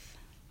off.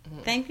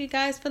 Thank you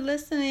guys for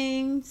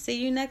listening.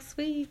 See you next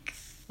week.